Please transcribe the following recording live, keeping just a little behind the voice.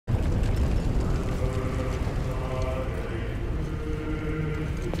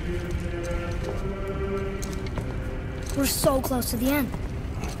We're so close to the end.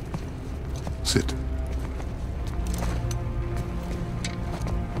 Sit.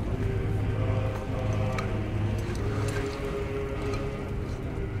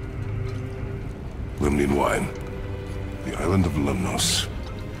 Limnian wine. The island of Lemnos.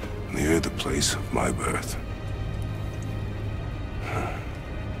 Near the place of my birth.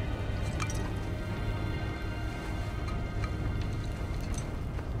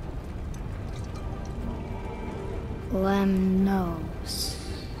 Lemnos.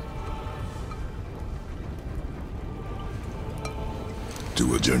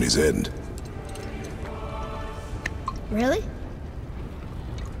 To a journey's end. Really?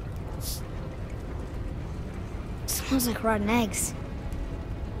 Smells like rotten eggs.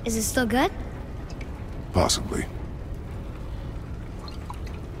 Is it still good? Possibly.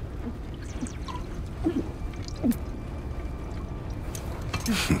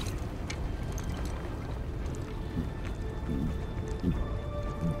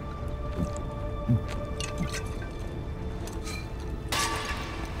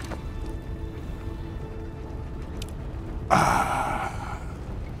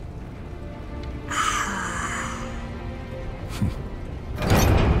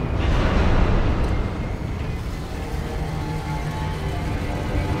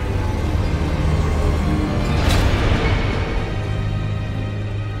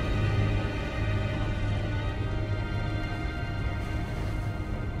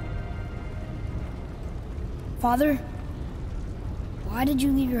 Father, why did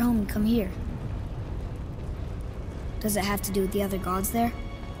you leave your home and come here? Does it have to do with the other gods there?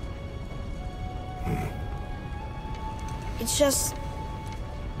 It's just...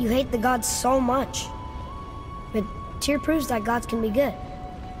 you hate the gods so much. But Tyr proves that gods can be good.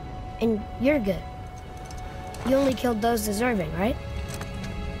 And you're good. You only killed those deserving, right?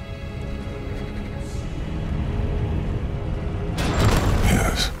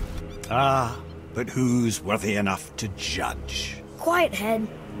 Yes. Ah, but who's worthy enough to judge? Quiet head,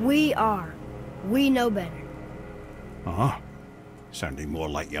 we are. We know better. Uh-huh. Sounding more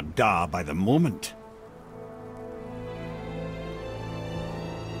like your da by the moment.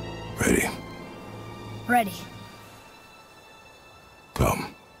 Ready. Ready.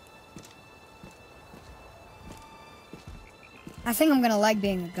 Come. I think I'm gonna like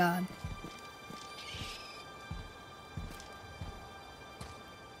being a god.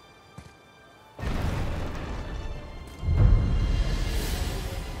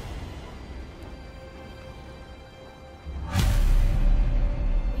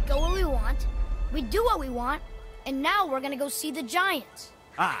 We go where we want, we do what we want, and now we're gonna go see the giants.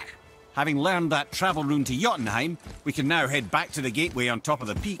 Aye. Having learned that travel rune to Jotunheim, we can now head back to the gateway on top of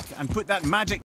the peak and put that magic